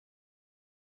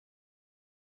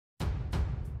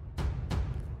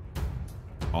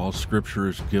All Scripture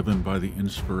is given by the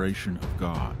inspiration of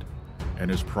God, and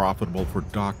is profitable for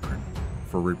doctrine,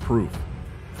 for reproof,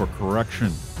 for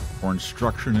correction, for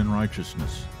instruction in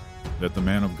righteousness, that the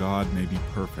man of God may be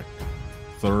perfect,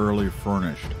 thoroughly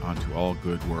furnished unto all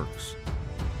good works.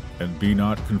 And be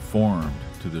not conformed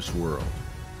to this world,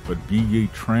 but be ye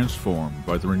transformed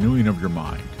by the renewing of your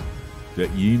mind,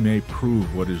 that ye may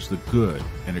prove what is the good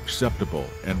and acceptable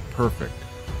and perfect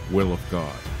will of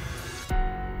God.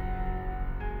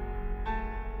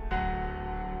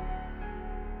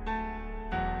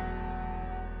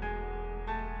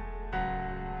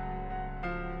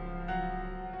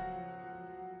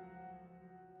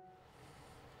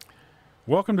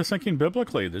 Welcome to Thinking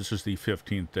Biblically. This is the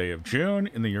 15th day of June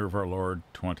in the year of our Lord,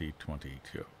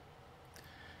 2022.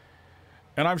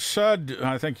 And I've said,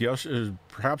 I think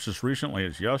perhaps as recently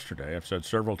as yesterday, I've said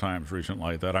several times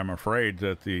recently that I'm afraid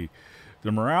that the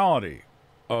morality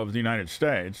of the United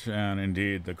States, and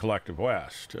indeed the collective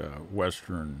West,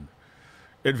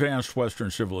 advanced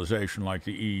Western civilization like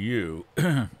the EU,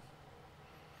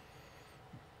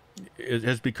 it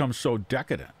has become so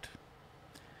decadent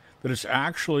that it's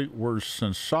actually worse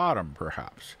than Sodom,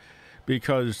 perhaps,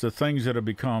 because the things that have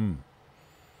become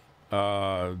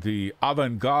the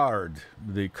avant-garde,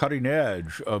 the cutting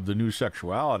edge of the new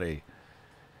sexuality,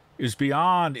 is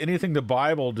beyond anything the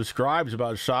Bible describes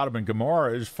about Sodom and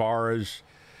Gomorrah, as far as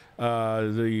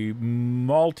the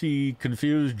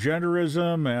multi-confused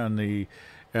genderism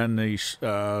and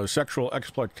the sexual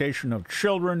exploitation of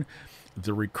children,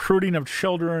 the recruiting of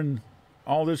children,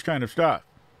 all this kind of stuff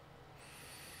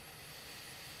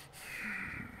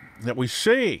that we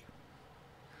see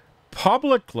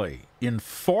publicly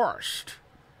enforced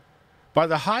by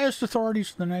the highest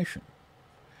authorities in the nation,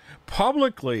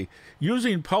 publicly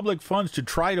using public funds to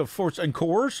try to force, and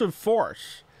coercive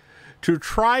force, to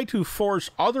try to force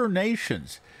other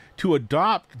nations to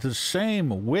adopt the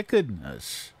same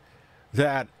wickedness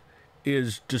that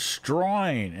is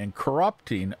destroying and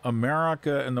corrupting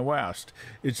America and the West.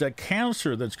 It's a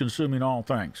cancer that's consuming all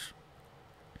things.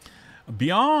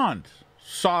 Beyond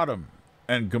Sodom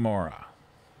and Gomorrah,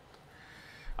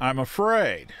 I'm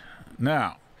afraid.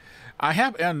 Now,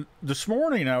 and this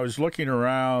morning I was looking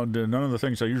around, and none of the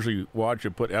things I usually watch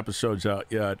have put episodes out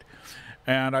yet,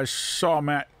 and I saw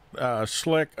Matt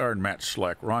Slick,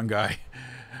 wrong guy.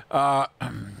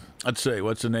 Let's see,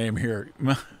 what's the name here?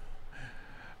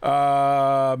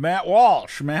 Matt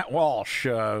Walsh,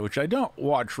 which I don't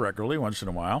watch regularly, once in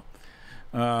a while.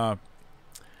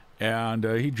 And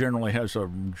he generally has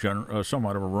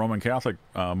somewhat of a Roman Catholic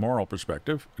moral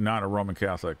perspective, not a Roman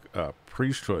Catholic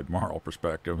priesthood moral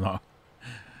perspective, though.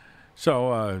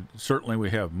 So certainly we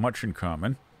have much in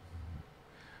common.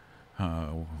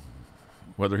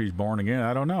 Whether he's born again,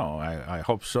 I don't know. I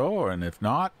hope so, and if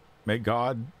not, may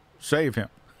God save him.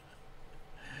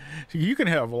 You can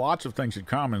have lots of things in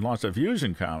common, lots of views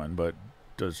in common, but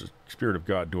does the Spirit of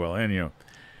God dwell in you?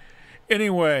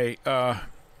 Anyway,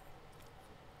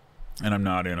 and I'm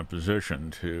not in a position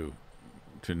to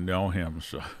know him.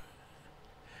 So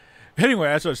anyway,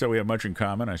 as I said, we have much in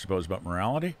common, I suppose, about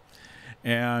morality.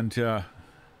 And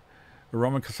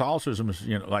Roman Catholicism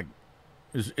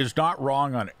is not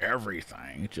wrong on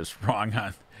everything. It's just wrong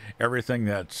on everything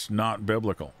that's not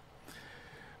biblical.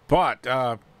 But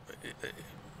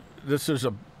this is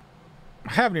I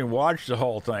haven't even watched the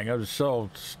whole thing. I was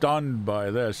so stunned by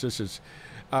this. This is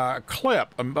a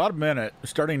clip, about a minute,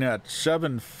 starting at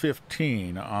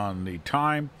 7:15 on the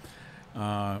time.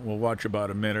 We'll watch about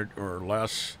a minute or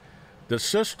less. The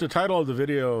title of the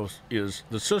video is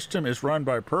 "The System is Run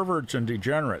by Perverts and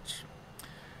Degenerates."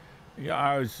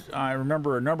 Yeah, I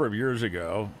remember a number of years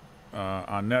ago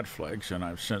on Netflix, and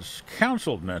I've since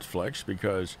canceled Netflix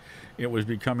because it was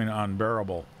becoming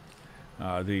unbearable.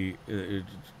 It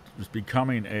was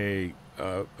becoming a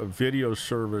video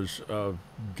service of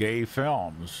gay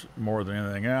films more than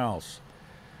anything else.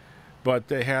 But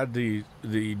they had the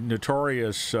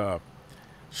notorious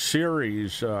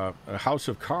series House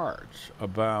of Cards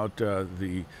about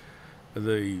the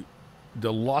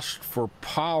lust for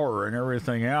power and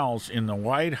everything else in the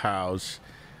White House,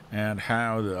 and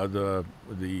how the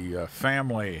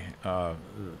family, the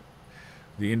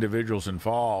individuals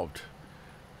involved,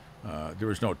 there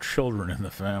was no children in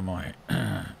the family,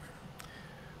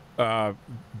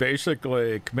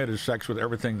 basically committed sex with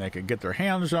everything they could get their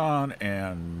hands on,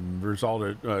 and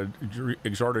resorted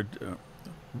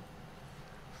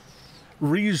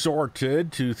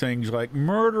to things like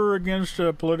murder against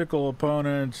political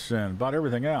opponents and about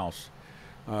everything else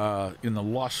in the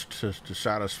lust to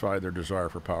satisfy their desire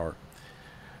for power.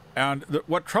 And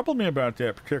what troubled me about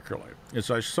that particularly is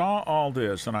I saw all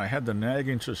this, and I had the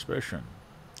nagging suspicion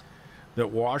that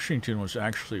Washington was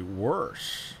actually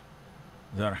worse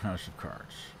than a house of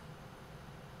cards.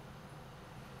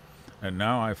 And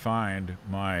now I find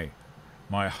my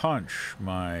hunch,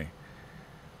 my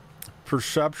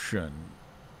perception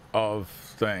of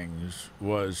things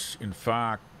was, in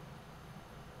fact,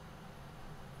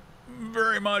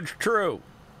 very much true.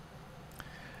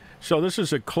 So this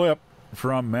is a clip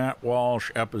from Matt Walsh,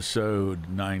 episode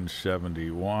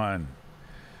 971.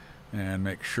 And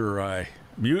make sure I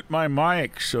mute my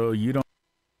mic so you don't...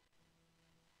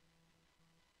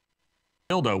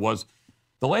 Dildo was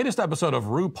the latest episode of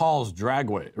RuPaul's Drag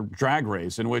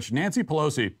Race, in which Nancy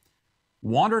Pelosi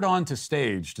wandered onto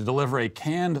stage to deliver a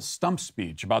canned stump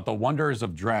speech about the wonders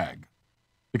of drag.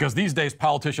 Because these days,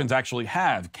 politicians actually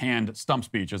have canned stump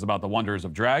speeches about the wonders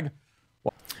of drag.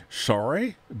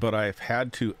 Sorry, but I've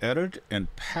had to edit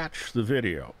and patch the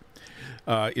video.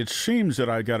 It seems that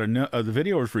I got the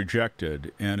video was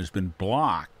rejected and has been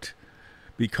blocked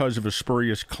because of a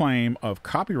spurious claim of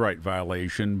copyright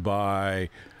violation by,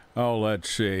 let's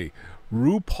see,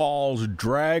 RuPaul's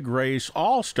Drag Race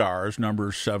All-Stars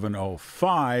number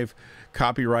 705,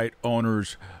 copyright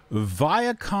owners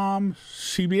Viacom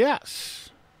CBS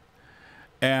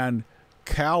and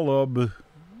Caleb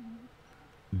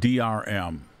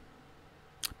DRM.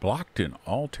 Blocked in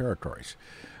all territories.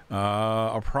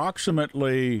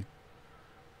 Approximately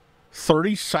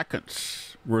 30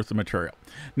 seconds worth of material.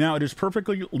 Now, it is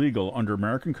perfectly legal under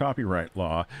American copyright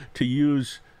law to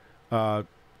use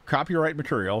copyright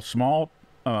material, small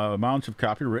amounts of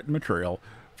copywritten material,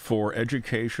 for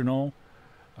educational,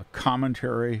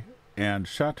 commentary, and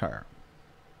satire.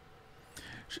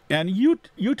 And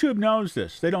YouTube knows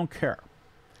this. They don't care.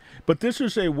 But this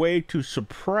is a way to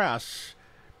suppress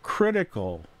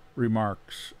critical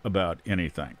remarks about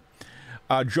anything.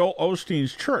 Joel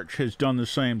Osteen's church has done the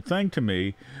same thing to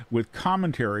me with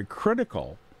commentary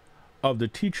critical of the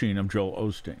teaching of Joel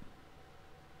Osteen.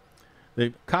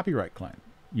 They copyright claim.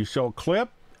 You show a clip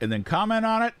and then comment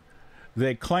on it.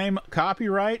 They claim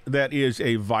copyright that is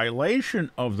a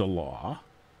violation of the law,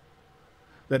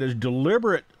 that is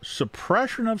deliberate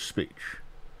suppression of speech,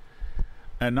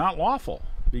 and not lawful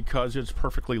because it's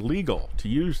perfectly legal to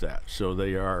use that. So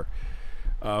they are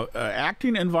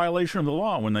acting in violation of the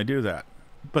law when they do that.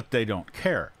 But they don't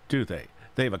care, do they?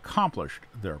 They've accomplished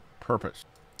their purpose.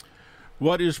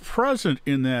 What is present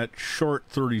in that short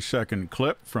 30-second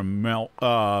clip from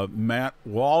Matt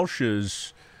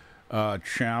Walsh's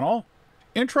channel,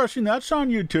 interesting, that's on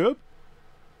YouTube.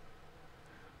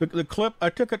 The clip, I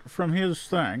took it from his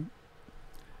thing.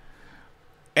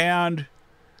 And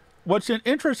what's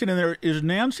interesting in there is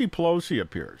Nancy Pelosi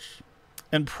appears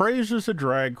and praises the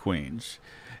drag queens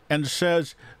and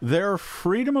says their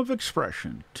freedom of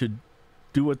expression to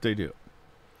do what they do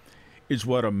is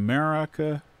what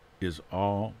America is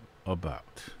all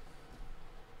about.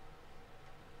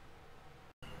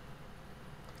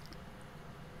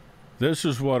 This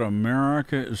is what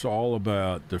America is all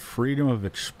about, the freedom of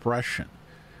expression,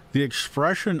 the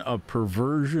expression of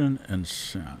perversion and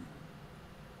sin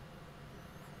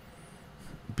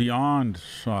beyond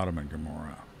Sodom and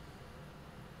Gomorrah.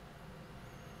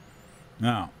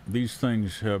 Now, these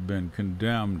things have been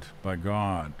condemned by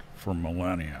God for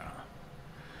millennia,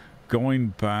 going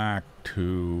back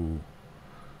to,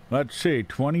 let's see,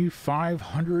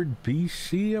 2500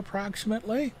 BC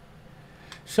approximately.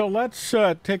 So let's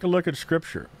take a look at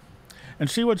Scripture and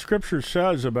see what Scripture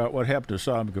says about what happened to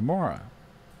Sodom and Gomorrah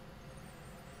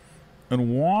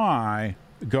and why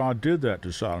God did that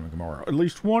to Sodom and Gomorrah, at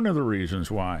least one of the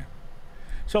reasons why.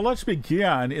 So let's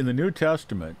begin in the New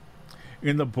Testament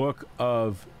in the book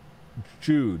of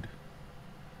Jude.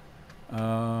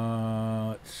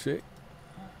 Let's see.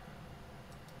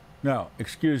 No,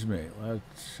 excuse me.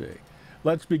 Let's see.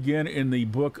 Let's begin in the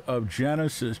book of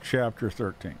Genesis, chapter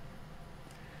 13.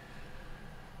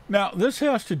 Now, this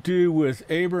has to do with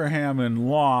Abraham and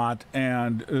Lot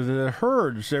and the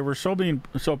herds. They were so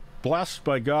blessed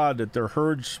by God that their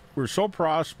herds were so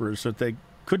prosperous that they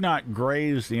could not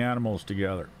graze the animals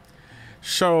together.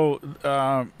 So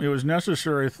it was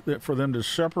necessary for them to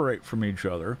separate from each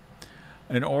other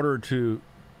in order to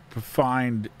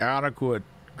find adequate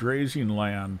grazing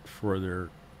land for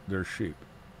their sheep.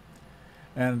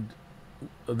 And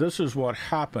this is what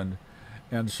happened.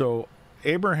 And so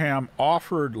Abraham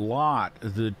offered Lot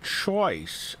the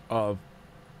choice of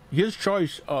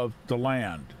the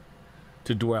land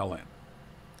to dwell in.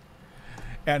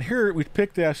 And here we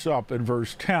pick this up in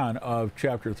verse 10 of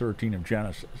chapter 13 of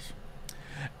Genesis.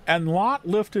 And Lot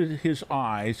lifted his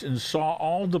eyes and saw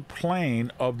all the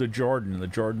plain of the Jordan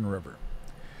River,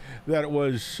 that it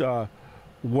was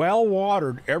well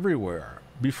watered everywhere,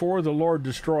 before the Lord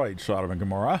destroyed Sodom and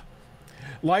Gomorrah,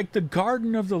 like the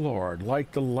garden of the Lord,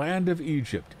 like the land of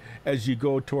Egypt, as you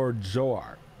go toward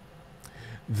Zoar.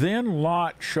 Then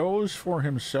Lot chose for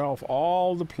himself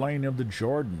all the plain of the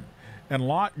Jordan, and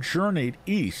Lot journeyed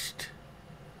east,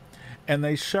 and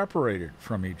they separated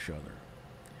from each other.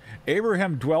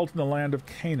 Abraham dwelt in the land of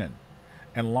Canaan,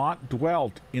 and Lot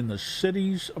dwelt in the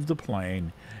cities of the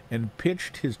plain, and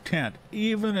pitched his tent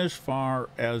even as far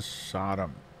as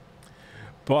Sodom.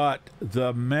 But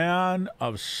the men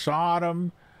of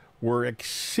Sodom were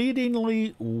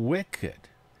exceedingly wicked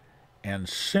and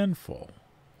sinful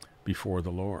before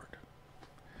the Lord.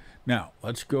 Now,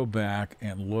 let's go back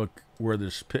and look where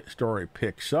this story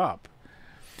picks up,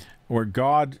 where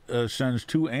God sends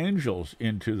two angels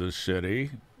into the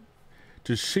city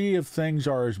to see if things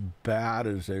are as bad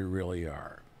as they really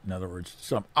are. In other words,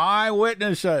 some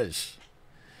eyewitnesses.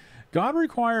 God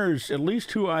requires at least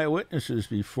two eyewitnesses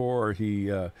before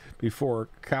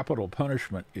capital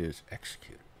punishment is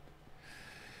executed.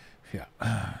 Yeah.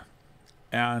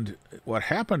 And what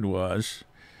happened was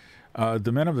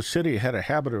the men of the city had a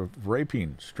habit of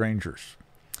raping strangers.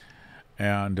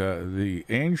 And the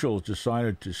angels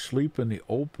decided to sleep in the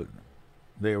open.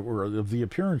 They were of the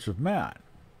appearance of man.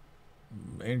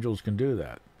 Angels can do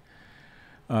that.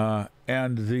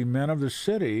 And the men of the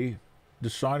city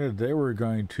decided they were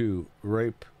going to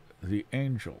rape the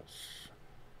angels.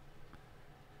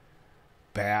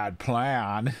 Bad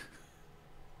plan.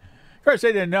 Of course,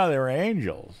 they didn't know they were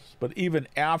angels. But even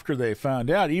after they found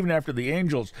out, even after the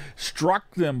angels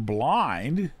struck them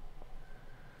blind,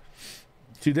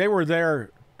 see, they were there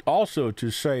also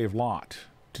to save Lot,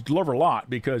 to deliver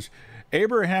Lot, because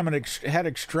Abraham had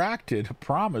extracted a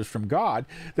promise from God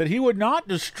that he would not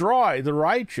destroy the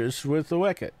righteous with the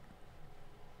wicked.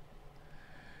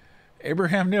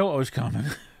 Abraham knew what was coming.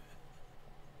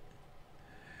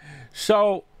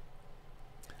 So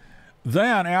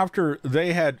then, after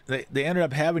they ended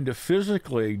up having to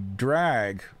physically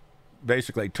drag,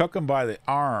 basically took him by the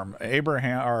arm,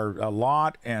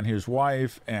 Lot and his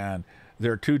wife and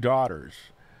their two daughters,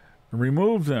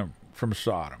 removed them from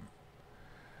Sodom,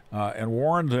 and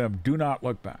warned them, do not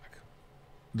look back.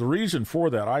 The reason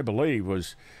for that, I believe,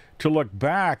 was to look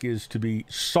back is to be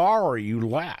sorry you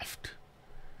left,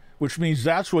 which means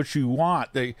that's what you want.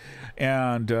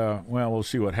 Well, we'll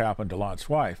see what happened to Lot's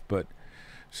wife, but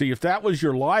see, if that was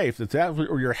your life,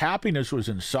 or your happiness was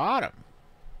in Sodom,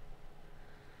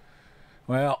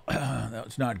 well,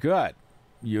 that's not good.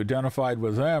 You identified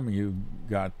with them, you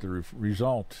got the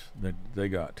result that they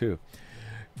got too.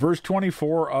 Verse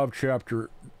 24 of chapter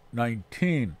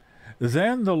 19.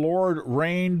 Then the Lord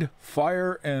rained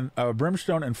fire and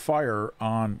brimstone and fire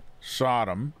on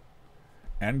Sodom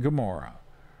and Gomorrah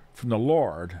from the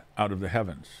Lord out of the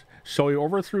heavens. So he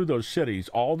overthrew those cities,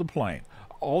 all the plain,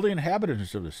 all the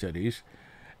inhabitants of the cities,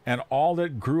 and all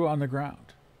that grew on the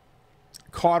ground.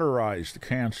 Cauterized the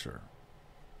cancer,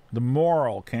 the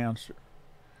moral cancer,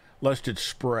 lest it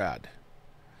spread.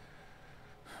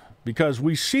 Because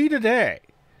we see today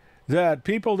that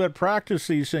people that practice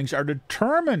these things are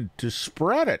determined to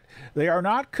spread it. They are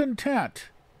not content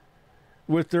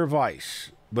with their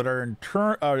vice, but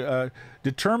are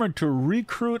determined to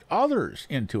recruit others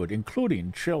into it,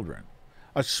 including children,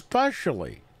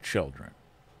 especially children.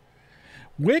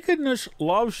 Wickedness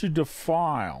loves to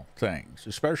defile things,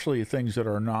 especially things that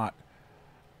are not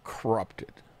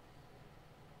corrupted.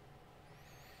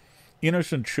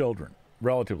 Innocent children,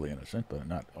 relatively innocent, but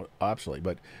not absolutely,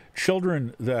 but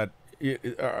children that,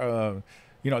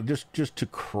 just to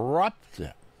corrupt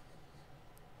them.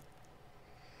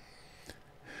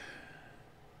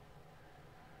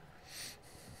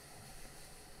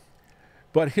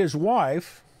 But his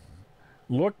wife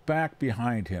looked back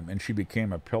behind him, and she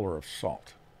became a pillar of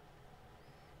salt.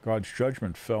 God's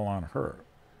judgment fell on her.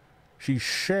 She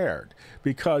shared,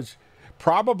 because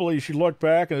probably she looked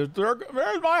back and said,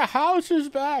 my house is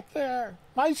back there.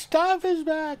 My stuff is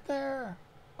back there.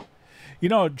 You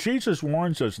know, Jesus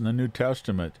warns us in the New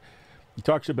Testament. He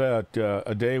talks about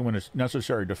a day when it's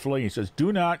necessary to flee. He says,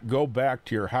 do not go back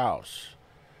to your house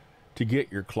to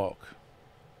get your cloak.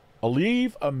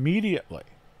 Leave immediately.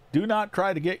 Do not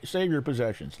try to save your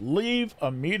possessions. Leave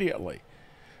immediately.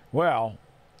 Well,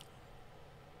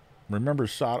 remember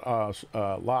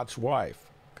Lot's wife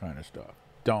kind of stuff.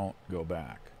 Don't go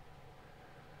back.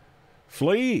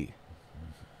 Flee.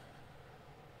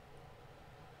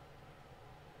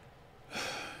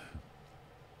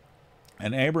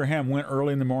 And Abraham went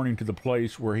early in the morning to the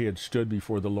place where he had stood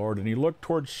before the Lord, and he looked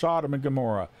toward Sodom and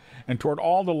Gomorrah, and toward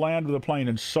all the land of the plain,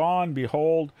 and saw, and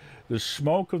behold, the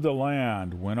smoke of the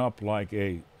land went up like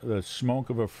the smoke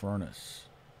of a furnace.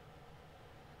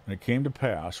 And it came to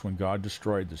pass when God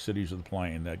destroyed the cities of the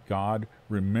plain that God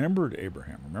remembered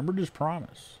Abraham, remembered his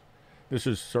promise. This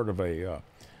is sort of a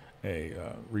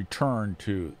return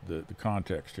to the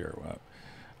context here.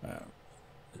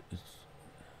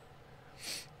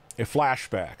 A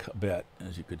flashback a bit,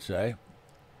 as you could say.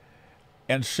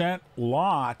 And sent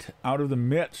Lot out of the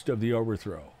midst of the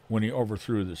overthrow when he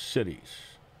overthrew the cities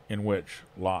in which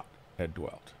Lot had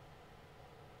dwelt.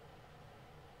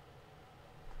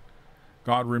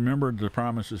 God remembered the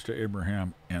promises to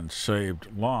Abraham and saved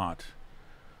Lot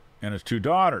and his two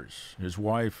daughters. His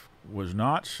wife was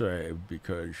not saved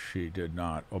because she did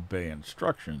not obey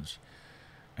instructions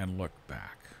and look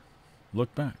back.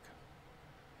 Look back.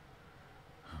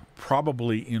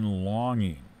 Probably in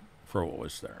longing for what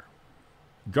was there.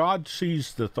 God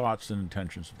sees the thoughts and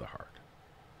intentions of the heart.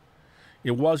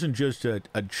 It wasn't just a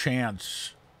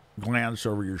chance glance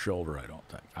over your shoulder, I don't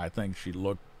think. I think she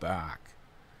looked back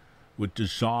with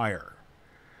desire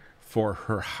for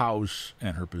her house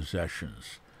and her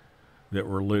possessions that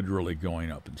were literally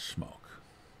going up in smoke.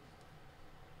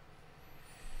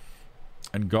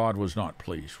 And God was not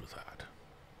pleased with that,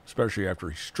 especially after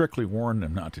he strictly warned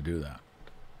them not to do that.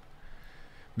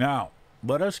 Now,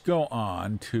 let us go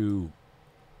on to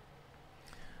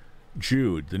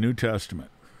Jude, the New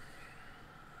Testament,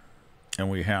 and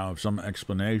we have some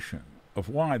explanation of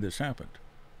why this happened.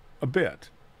 A bit.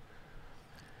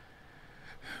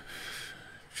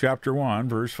 Chapter 1,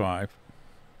 verse 5.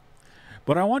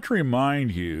 But I want to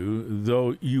remind you,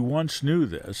 though you once knew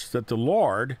this, that the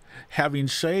Lord, having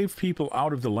saved people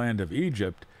out of the land of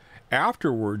Egypt,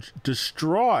 afterwards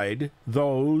destroyed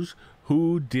those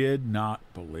who did not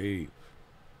believe,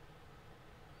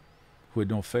 who had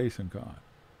no faith in God.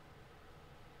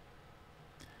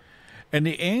 And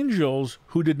the angels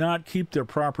who did not keep their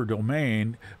proper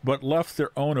domain, but left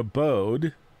their own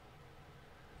abode,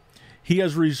 he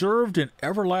has reserved in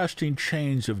everlasting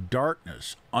chains of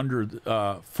darkness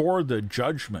for the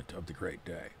judgment of the great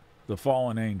day, the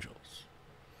fallen angels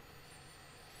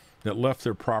that left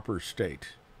their proper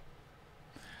state.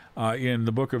 In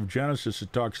the book of Genesis,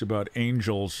 it talks about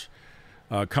angels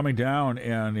coming down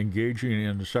and engaging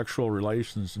in sexual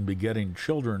relations and begetting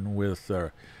children with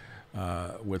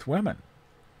women.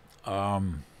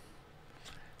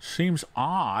 Seems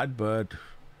odd, but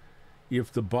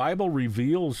if the Bible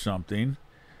reveals something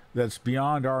that's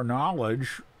beyond our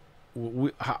knowledge,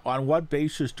 on what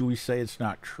basis do we say it's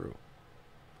not true?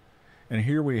 And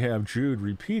here we have Jude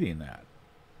repeating that.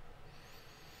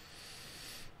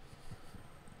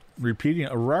 Repeating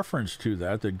a reference to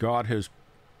that God has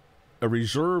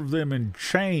reserved them in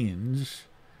chains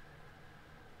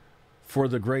for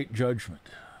the great judgment.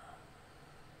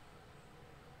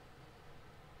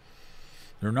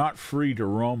 They're not free to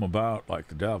roam about like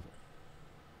the devil.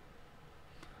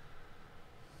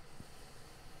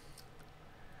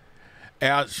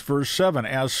 As verse 7,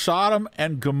 as Sodom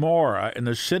and Gomorrah and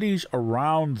the cities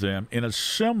around them in a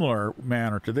similar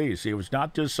manner to these. See, it was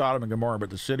not just Sodom and Gomorrah, but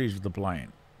the cities of the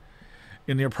plain,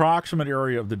 in the approximate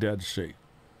area of the Dead Sea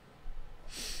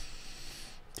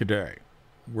today,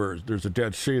 where there's a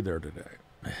Dead Sea there today.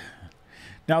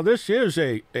 Now, this is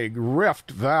a rift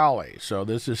valley, so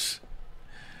this is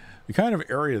the kind of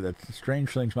area that strange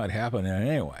things might happen in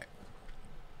anyway.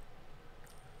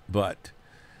 But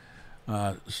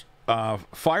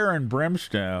fire and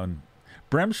brimstone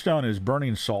is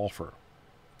burning sulfur.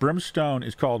 Brimstone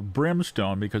is called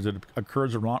brimstone because it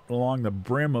occurs along the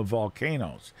brim of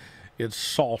volcanoes. It's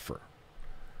sulfur,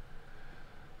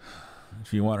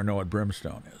 if you want to know what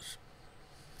brimstone is.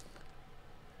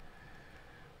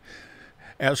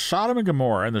 As Sodom and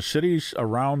Gomorrah and the cities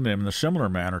around them in a similar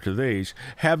manner to these,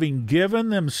 having given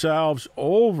themselves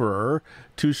over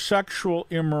to sexual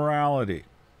immorality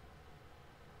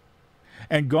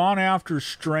and gone after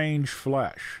strange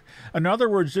flesh. In other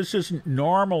words, this isn't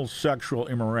normal sexual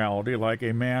immorality like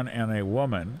a man and a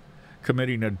woman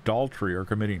committing adultery or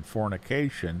committing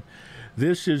fornication.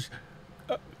 This is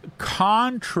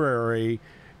contrary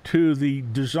to the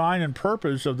design and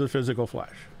purpose of the physical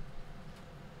flesh.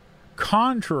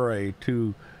 Contrary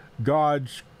to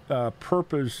God's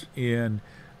purpose in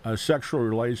sexual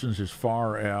relations as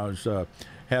far as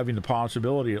having the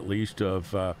possibility, at least,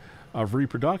 of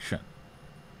reproduction.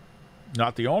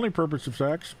 Not the only purpose of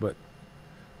sex, but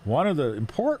one of the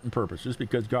important purposes,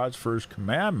 because God's first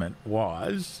commandment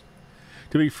was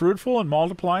to be fruitful and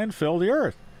multiply and fill the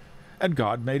earth. And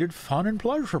God made it fun and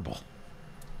pleasurable.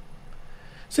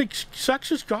 See,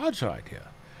 sex is God's idea.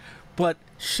 But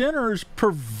sinners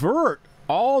pervert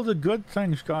all the good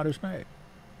things God has made.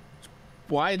 That's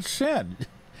why it's sin.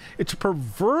 It's a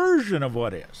perversion of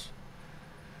what is.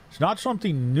 It's not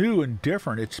something new and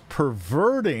different. It's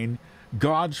perverting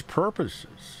God's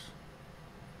purposes.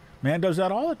 Man does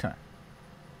that all the time.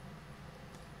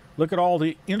 Look at all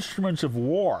the instruments of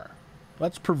war.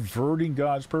 That's perverting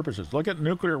God's purposes. Look at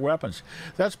nuclear weapons.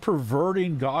 That's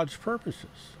perverting God's purposes.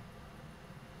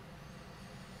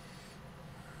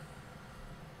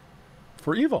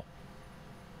 For evil.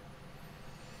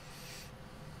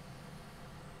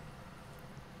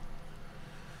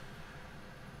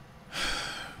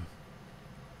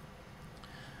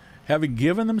 Having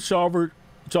given themselves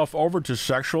over to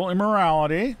sexual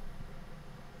immorality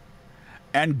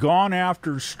and gone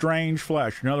after strange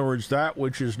flesh. In other words, that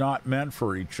which is not meant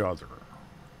for each other.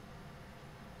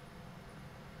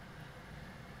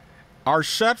 Are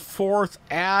set forth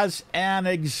as an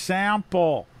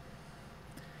example,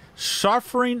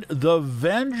 suffering the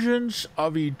vengeance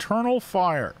of eternal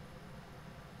fire.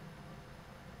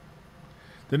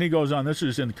 Then he goes on, this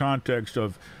is in the context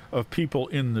of people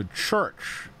in the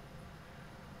church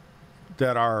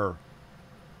that are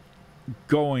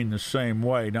going the same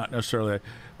way, not necessarily.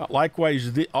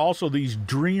 Likewise, also these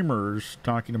dreamers,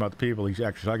 talking about the people he's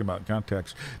actually talking about in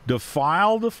context,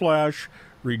 defile the flesh,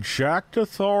 reject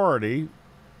authority,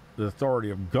 the authority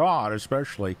of God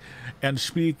especially, and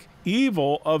speak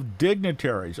evil of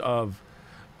dignitaries, of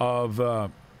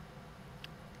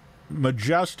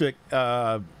majestic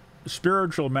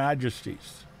spiritual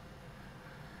majesties.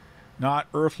 Not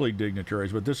earthly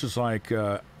dignitaries, but this is like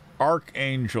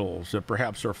archangels that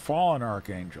perhaps are fallen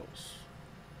archangels.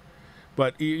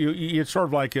 But it's sort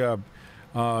of like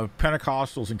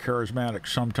Pentecostals and charismatics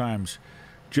sometimes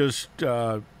just,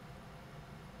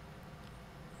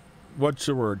 what's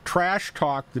the word? Trash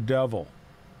talk the devil.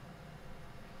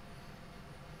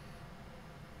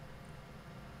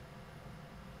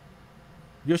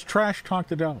 Just trash talk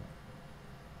the devil.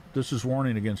 This is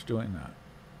warning against doing that.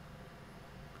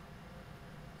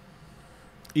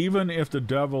 Even if the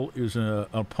devil is an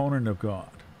opponent of God,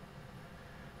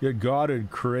 yet God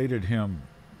had created him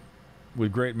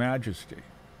with great majesty.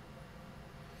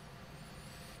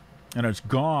 And it's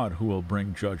God who will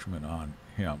bring judgment on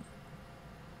him.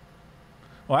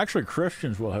 Well, actually,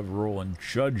 Christians will have a role in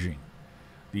judging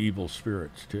the evil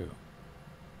spirits, too.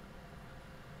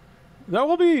 That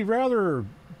will be rather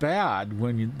bad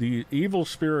when the evil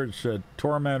spirits that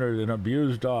tormented and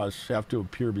abused us have to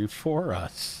appear before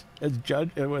us.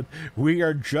 We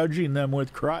are judging them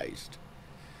with Christ.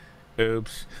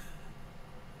 Oops.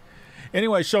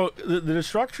 Anyway, so the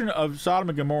destruction of Sodom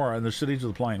and Gomorrah and the cities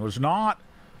of the plain was not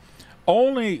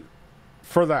only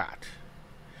for that,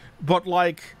 but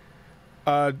like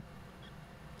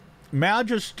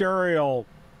magisterial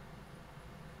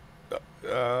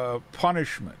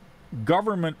punishment,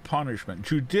 government punishment,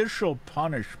 judicial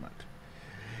punishment.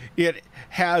 It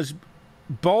has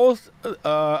both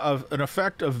an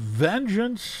effect of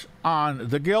vengeance on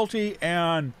the guilty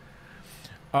and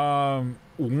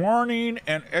warning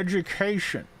and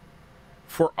education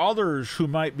for others who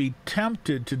might be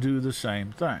tempted to do the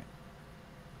same thing.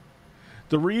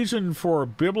 The reason for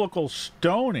biblical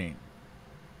stoning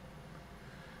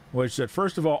was that,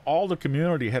 first of all the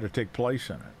community had to take place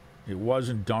in it. It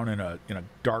wasn't done in a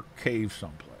dark cave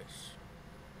someplace,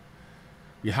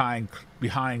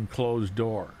 behind closed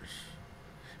doors.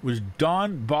 It was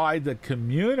done by the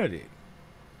community.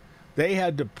 They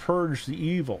had to purge the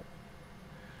evil.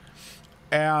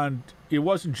 And it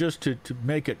wasn't just to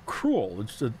make it cruel.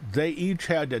 It's that they each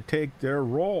had to take their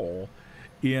role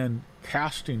in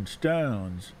casting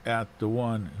stones at the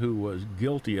one who was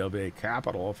guilty of a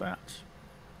capital offense,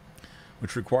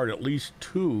 which required at least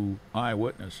 2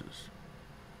 eyewitnesses.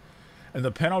 And the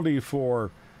penalty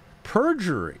for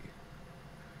perjury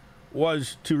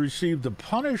was to receive the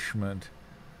punishment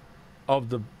of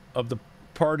the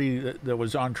party that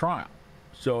was on trial.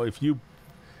 So if you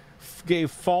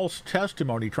gave false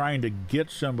testimony trying to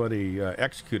get somebody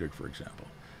executed, for example,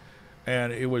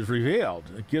 and it was revealed,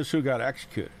 guess who got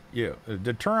executed? You. A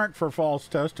deterrent for false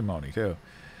testimony, too.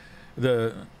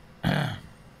 But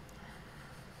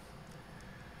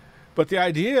the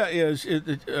idea is,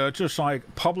 just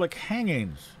like public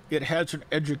hangings, it has an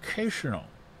educational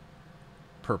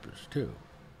purpose, too.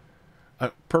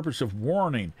 A purpose of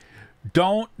warning.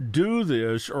 Don't do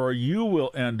this or you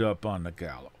will end up on the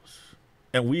gallows.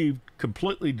 And we've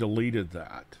completely deleted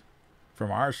that from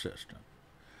our system.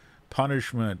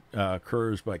 Punishment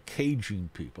occurs by caging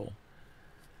people.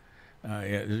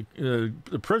 The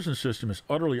prison system is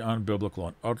utterly unbiblical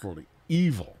and utterly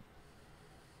evil.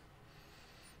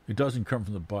 It doesn't come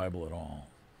from the Bible at all.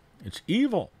 It's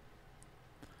evil.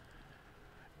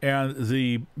 And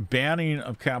the banning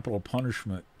of capital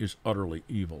punishment is utterly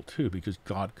evil, too, because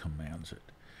God commands it.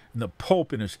 And the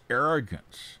Pope in his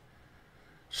arrogance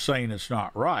saying it's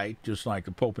not right, just like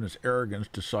the Pope in his arrogance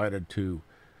decided to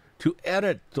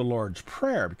edit the Lord's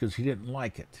Prayer because he didn't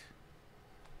like it.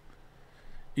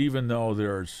 Even though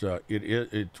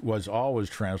it was always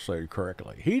translated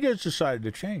correctly. He just decided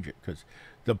to change it because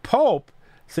the Pope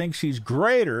thinks he's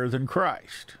greater than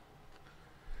Christ.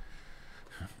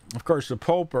 Of course, the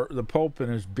Pope and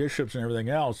his bishops and everything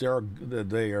else, they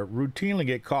routinely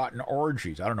get caught in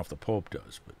orgies. I don't know if the Pope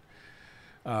does, but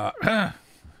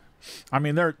I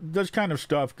mean, this kind of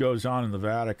stuff goes on in the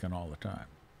Vatican all the time,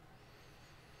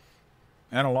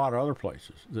 and a lot of other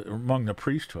places among the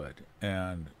priesthood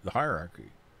and the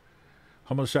hierarchy.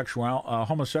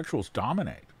 Homosexuals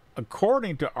dominate,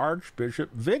 according to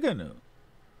Archbishop Vigano.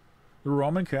 The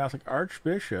Roman Catholic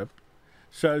Archbishop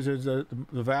says the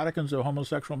Vatican's a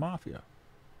homosexual mafia.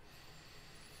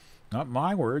 Not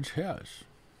my words, his.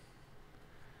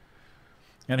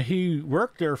 And he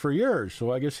worked there for years,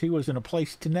 so I guess he was in a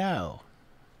place to know.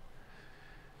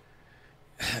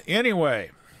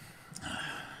 Anyway,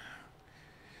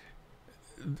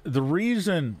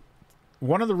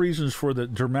 one of the reasons for the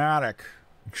dramatic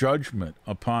judgment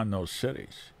upon those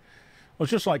cities was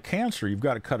just like cancer. You've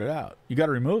got to cut it out. You got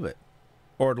to remove it,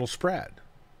 or it'll spread.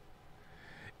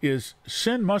 Is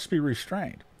sin must be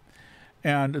restrained.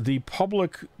 And the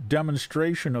public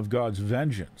demonstration of God's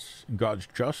vengeance and God's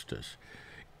justice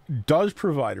does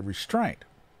provide a restraint.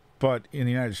 But in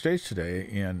the United States today,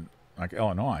 in like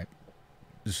Illinois,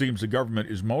 it seems the government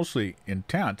is mostly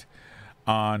intent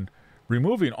on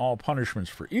removing all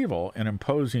punishments for evil and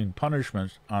imposing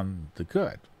punishments on the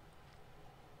good.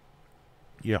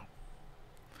 Yeah.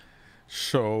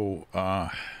 So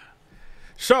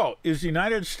is the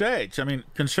United States, I mean,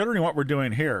 considering what we're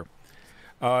doing here,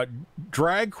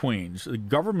 drag queens, the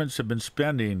governments have been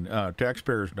spending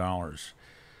taxpayers' dollars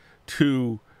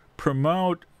to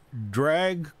promote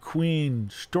drag queen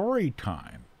story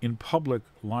time in public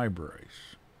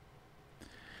libraries,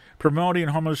 promoting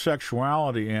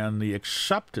homosexuality and the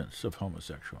acceptance of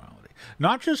homosexuality.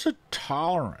 Not just a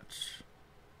tolerance,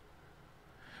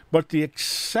 but the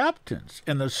acceptance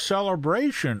and the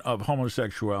celebration of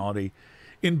homosexuality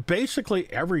in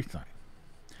basically everything,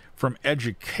 from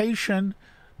education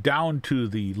down to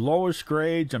the lowest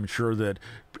grades. I'm sure that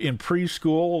in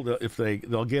preschool, if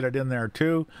they'll get it in there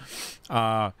too,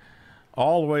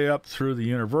 all the way up through the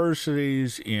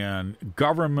universities, in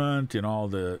government, in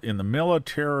the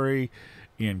military,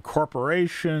 in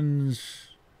corporations.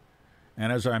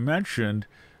 And as I mentioned,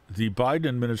 the Biden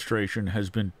administration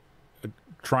has been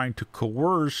trying to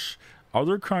coerce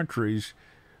other countries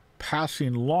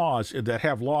passing laws that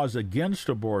have laws against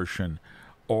abortion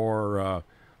or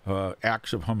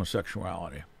acts of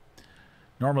homosexuality.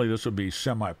 Normally this would be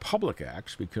semi-public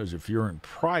acts, because if you're in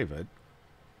private,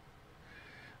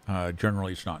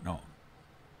 generally it's not known.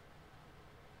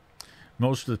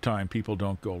 Most of the time people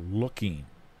don't go looking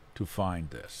to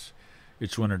find this.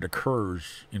 It's when it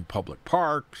occurs in public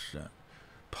parks,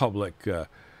 public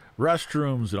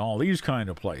restrooms, and all these kind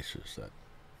of places that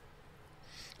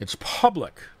it's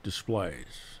public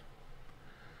displays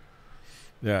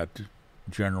that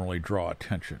generally draw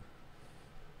attention.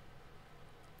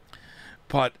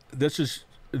 But this is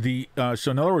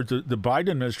so in other words, the Biden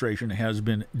administration has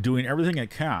been doing everything it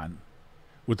can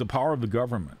with the power of the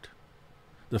government,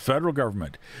 the federal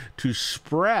government, to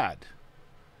spread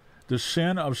the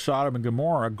sin of Sodom and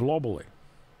Gomorrah globally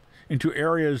into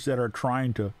areas that are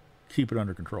trying to keep it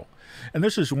under control. And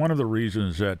this is one of the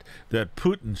reasons that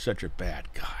Putin's such a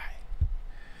bad guy,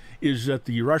 is that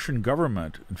the Russian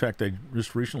government, in fact, they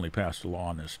just recently passed a law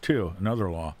on this too, another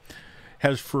law,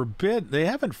 they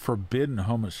haven't forbidden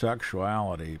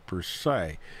homosexuality per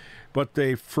se, but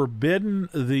they've forbidden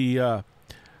the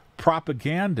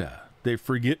propaganda. They've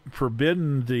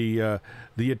forbidden the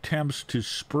attempts to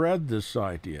spread this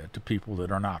idea to people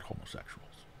that are not homosexuals.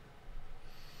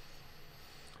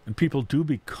 And people do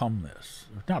become this.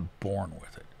 They're not born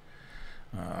with it.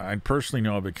 I personally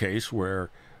know of a case where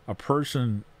a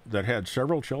person that had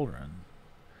several children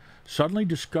suddenly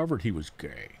discovered he was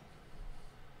gay.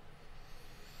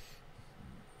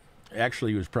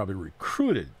 Actually, he was probably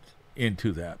recruited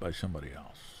into that by somebody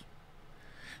else.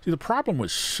 See, the problem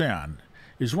with sin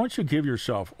is once you give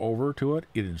yourself over to it,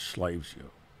 it enslaves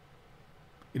you.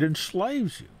 It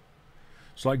enslaves you.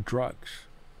 It's like drugs.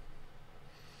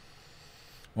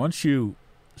 Once you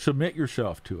submit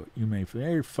yourself to it, you may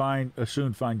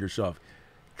soon find yourself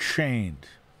chained.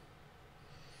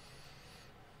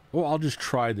 Oh, I'll just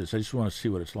try this. I just want to see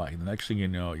what it's like. And the next thing you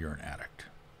know, you're an addict.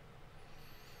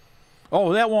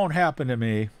 Oh, that won't happen to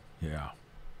me. Yeah.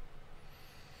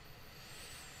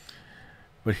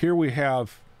 But here we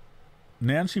have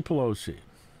Nancy Pelosi,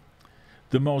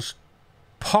 the most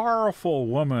powerful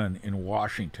woman in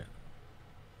Washington,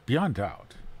 beyond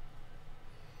doubt.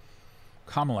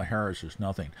 Kamala Harris is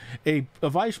nothing. A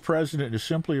vice president is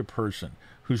simply a person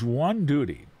whose one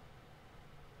duty,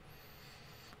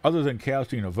 other than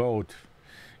casting a vote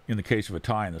in the case of a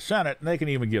tie in the Senate, and they can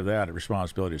even give that a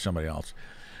responsibility to somebody else,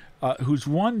 whose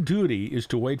one duty is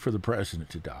to wait for the president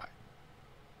to die.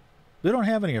 They don't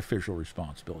have any official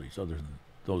responsibilities other than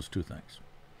those two things.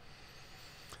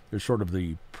 They're sort of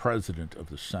the president of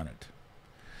the Senate.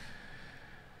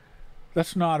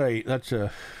 That's not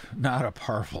a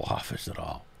powerful office at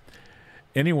all.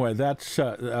 Anyway, that's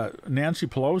Nancy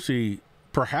Pelosi.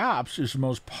 Perhaps is the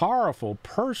most powerful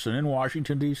person in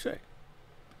Washington D.C.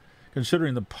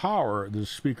 Considering the power the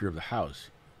Speaker of the House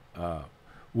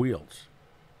wields.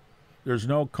 There's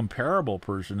no comparable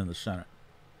person in the Senate.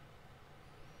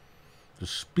 The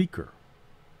Speaker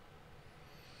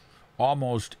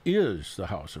almost is the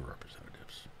House of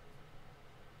Representatives.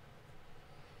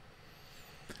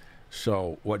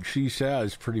 So what she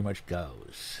says pretty much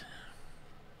goes.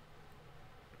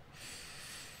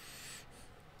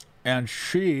 And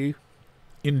she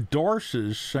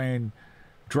endorses saying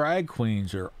drag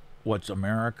queens are what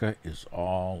America is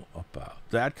all about.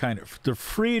 That kind of, the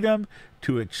freedom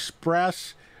to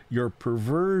express your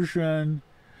perversion,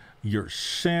 your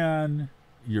sin,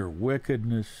 your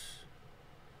wickedness.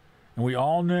 And we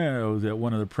all know that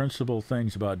one of the principal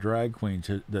things about drag queens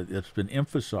that's been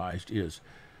emphasized is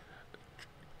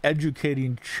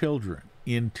educating children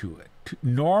into it,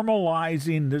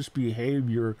 normalizing this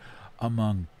behavior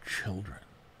among children.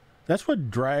 That's what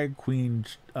drag queen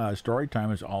story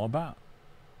time is all about.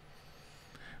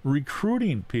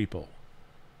 Recruiting people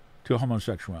to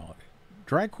homosexuality.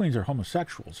 Drag queens are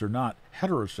homosexuals. They're not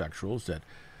heterosexuals that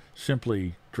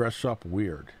simply dress up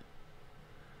weird,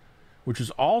 which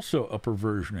is also a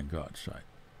perversion in God's sight.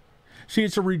 See,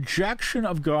 it's a rejection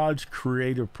of God's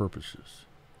creative purposes.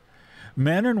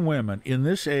 Men and women in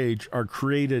this age are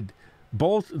created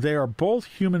they are both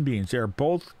human beings. They are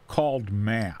both called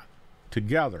man,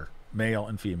 together, male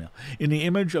and female. In the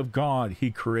image of God,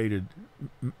 he created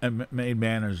and made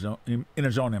man in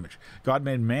his own image. God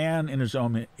made man in his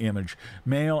own image.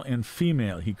 Male and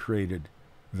female, he created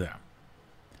them.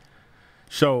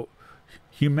 So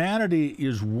humanity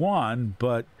is one,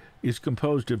 but is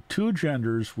composed of two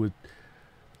genders with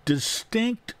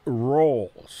distinct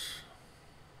roles.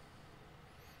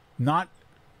 Not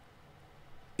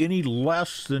any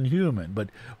less than human, but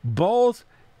both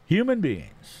human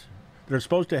beings that are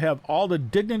supposed to have all the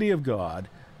dignity of God,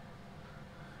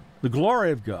 the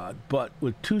glory of God, but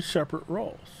with two separate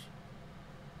roles.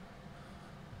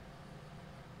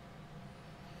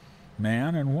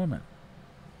 Man and woman.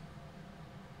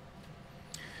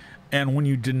 And when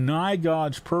you deny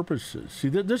God's purposes, see,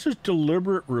 this is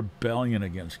deliberate rebellion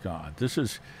against God.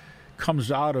 This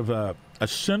comes out of a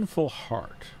sinful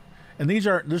heart. And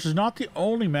this is not the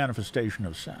only manifestation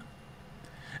of sin.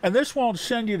 And this won't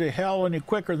send you to hell any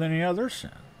quicker than any other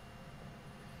sin.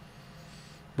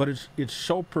 But it's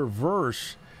so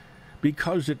perverse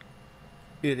because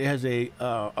it has a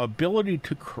ability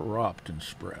to corrupt and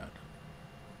spread.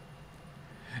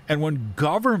 And when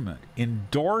government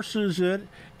endorses it,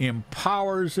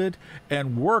 empowers it,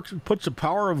 and puts the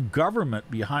power of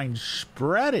government behind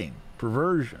spreading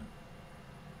perversion,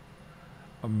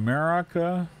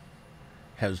 America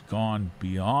has gone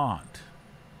beyond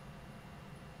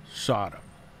Sodom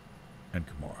and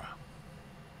Gomorrah.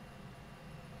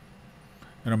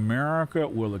 And America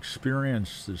will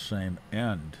experience the same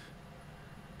end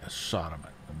as Sodom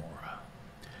and Gomorrah.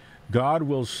 God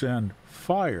will send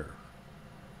fire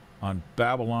on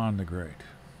Babylon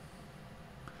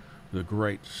the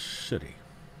great city.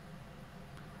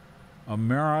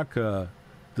 America,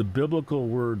 the biblical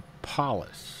word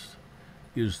polis,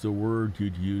 is the word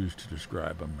you'd use to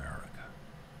describe America.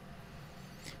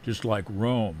 Just like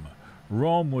Rome.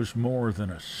 Rome was more than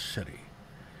a city.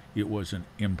 It was an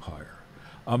empire.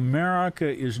 America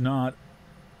is not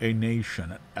a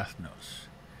nation, an ethnos.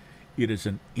 It is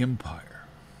an empire.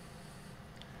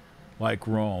 Like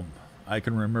Rome. I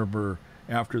can remember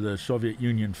after the Soviet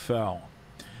Union fell,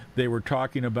 they were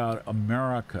talking about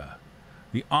America,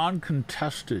 the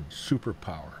uncontested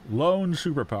superpower, lone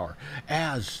superpower,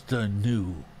 as the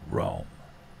new Rome.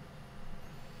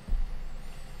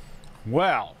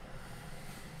 Well,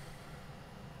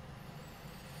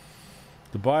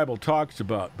 the Bible talks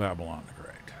about Babylon the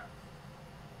Great,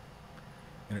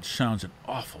 and it sounds an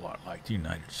awful lot like the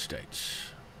United States.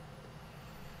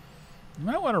 You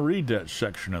might want to read that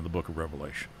section of the book of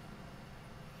Revelation.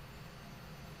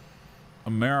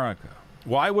 America.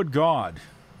 Why would God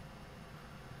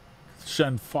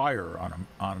send fire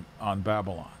on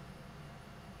Babylon,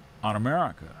 on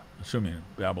America, assuming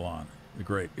Babylon the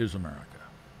Great is America.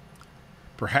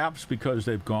 Perhaps because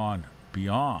they've gone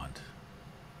beyond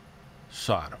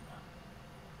Sodom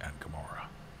and Gomorrah.